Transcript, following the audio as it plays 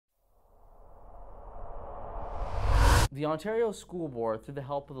The Ontario School Board, through the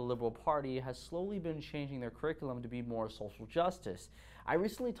help of the Liberal Party, has slowly been changing their curriculum to be more social justice. I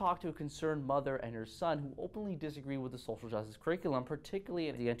recently talked to a concerned mother and her son who openly disagree with the social justice curriculum,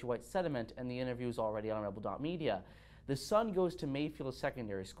 particularly the anti-white sentiment, and the interview is already on Rebel.media. The son goes to Mayfield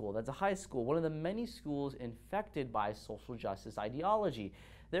Secondary School. That's a high school, one of the many schools infected by social justice ideology.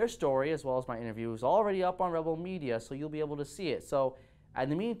 Their story, as well as my interview, is already up on Rebel Media, so you'll be able to see it. So, in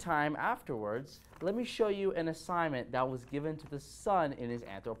the meantime, afterwards, let me show you an assignment that was given to the son in his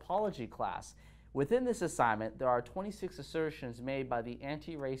anthropology class. Within this assignment, there are 26 assertions made by the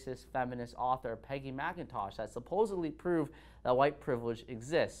anti-racist feminist author Peggy McIntosh that supposedly prove that white privilege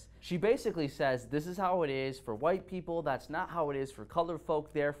exists. She basically says this is how it is for white people, that's not how it is for colored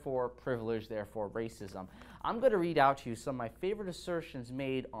folk, therefore privilege, therefore racism. I'm going to read out to you some of my favorite assertions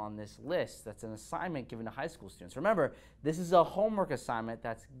made on this list. That's an assignment given to high school students. Remember, this is a homework assignment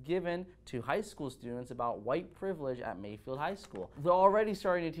that's given to high school students about white privilege at Mayfield High School. They're already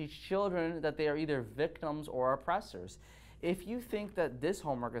starting to teach children that they are either victims or oppressors. If you think that this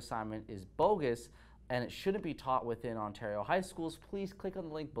homework assignment is bogus and it shouldn't be taught within Ontario high schools, please click on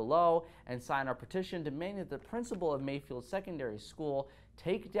the link below and sign our petition demanding that the principal of Mayfield Secondary School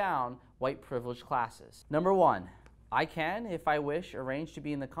take down white privilege classes. Number 1, I can, if I wish, arrange to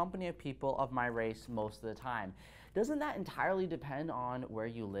be in the company of people of my race most of the time. Doesn't that entirely depend on where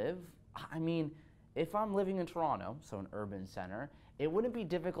you live? I mean, if I'm living in Toronto, so an urban center, it wouldn't be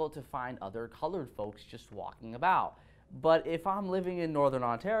difficult to find other colored folks just walking about. But if I'm living in Northern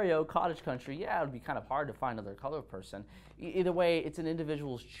Ontario, cottage country, yeah, it would be kind of hard to find another colored person. Either way, it's an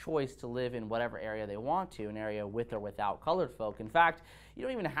individual's choice to live in whatever area they want to, an area with or without colored folk. In fact, you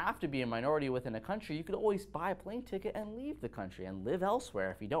don't even have to be a minority within a country. You could always buy a plane ticket and leave the country and live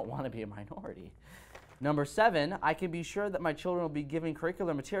elsewhere if you don't want to be a minority. Number 7, I can be sure that my children will be given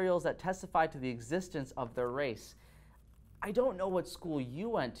curricular materials that testify to the existence of their race. I don't know what school you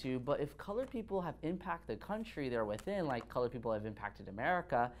went to, but if colored people have impacted the country they're within, like colored people have impacted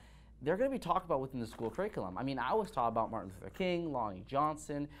America, they're going to be talked about within the school curriculum. I mean, I was taught about Martin Luther King, Lonnie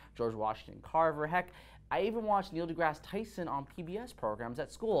Johnson, George Washington Carver. Heck, I even watched Neil deGrasse Tyson on PBS programs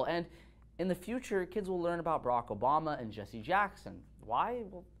at school. And in the future, kids will learn about Barack Obama and Jesse Jackson. Why?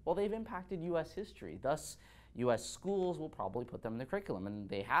 Well, they've impacted U.S. history. Thus, U.S. schools will probably put them in the curriculum, and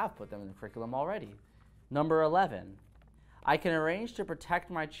they have put them in the curriculum already. Number 11. I can arrange to protect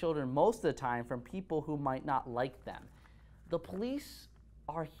my children most of the time from people who might not like them. The police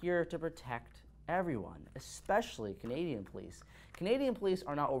are here to protect everyone, especially Canadian police. Canadian police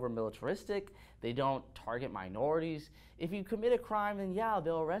are not over-militaristic. They don't target minorities. If you commit a crime, then yeah,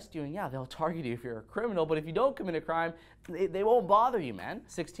 they'll arrest you, and yeah, they'll target you if you're a criminal, but if you don't commit a crime, they won't bother you, man.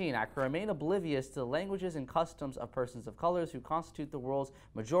 16, I can remain oblivious to the languages and customs of persons of colors who constitute the world's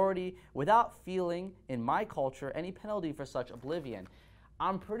majority without feeling, in my culture, any penalty for such oblivion.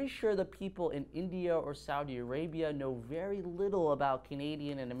 I'm pretty sure the people in India or Saudi Arabia know very little about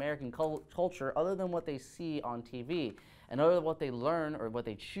Canadian and American culture other than what they see on TV and other than what they learn or what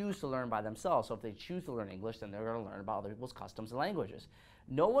they choose to learn by themselves. So if they choose to learn English, then they're going to learn about other people's customs and languages.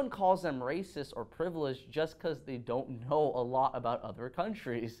 No one calls them racist or privileged just because they don't know a lot about other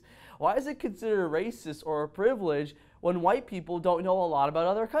countries. Why is it considered racist or a privilege when white people don't know a lot about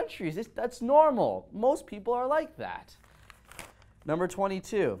other countries? That's normal. Most people are like that. Number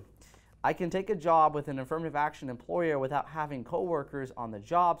 22, I can take a job with an affirmative action employer without having coworkers on the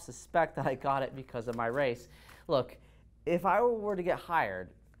job suspect that I got it because of my race. Look, if I were to get hired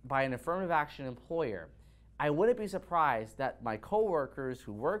by an affirmative action employer, I wouldn't be surprised that my coworkers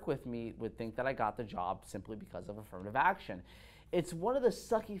who work with me would think that I got the job simply because of affirmative action. It's one of the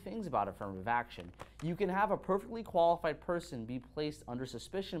sucky things about affirmative action. You can have a perfectly qualified person be placed under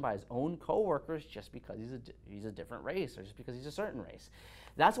suspicion by his own coworkers just because he's a different race or just because he's a certain race.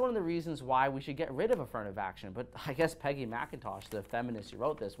 That's one of the reasons why we should get rid of affirmative action, but I guess Peggy McIntosh, the feminist who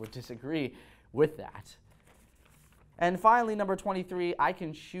wrote this, would disagree with that. And finally, number 23, I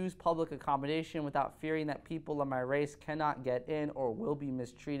can choose public accommodation without fearing that people of my race cannot get in or will be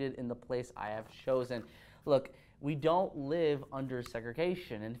mistreated in the place I have chosen. Look, we don't live under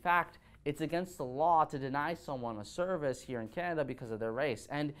segregation. In fact, it's against the law to deny someone a service here in Canada because of their race.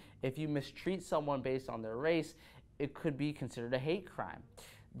 And if you mistreat someone based on their race, it could be considered a hate crime.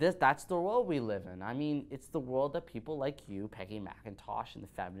 That's the world we live in. I mean, it's the world that people like you, Peggy McIntosh, and the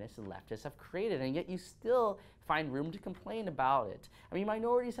feminists and leftists have created, and yet you still find room to complain about it. I mean,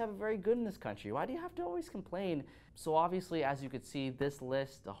 minorities have it very good in this country. Why do you have to always complain? So obviously, as you could see, this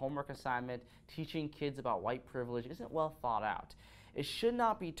list, the homework assignment, teaching kids about white privilege, isn't well thought out. It should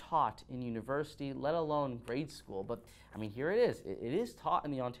not be taught in university, let alone grade school. But I mean, here it is. It is taught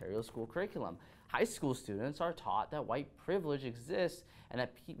in the Ontario school curriculum. High school students are taught that white privilege exists and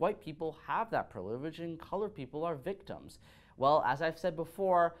that white people have that privilege and colored people are victims. Well, as I've said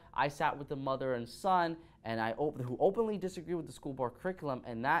before, I sat with the mother and son who openly disagree with the school board curriculum,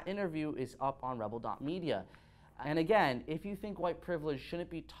 and that interview is up on rebel.media. And again, if you think white privilege shouldn't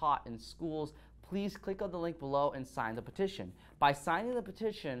be taught in schools, please click on the link below and sign the petition. By signing the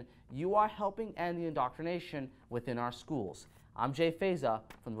petition, you are helping end the indoctrination within our schools. I'm Jay Feza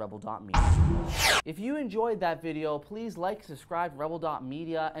from rebel.media. If you enjoyed that video, please like, subscribe to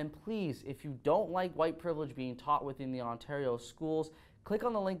rebel.media, and please, if you don't like white privilege being taught within the Ontario schools, click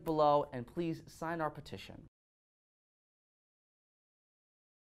on the link below and please sign our petition.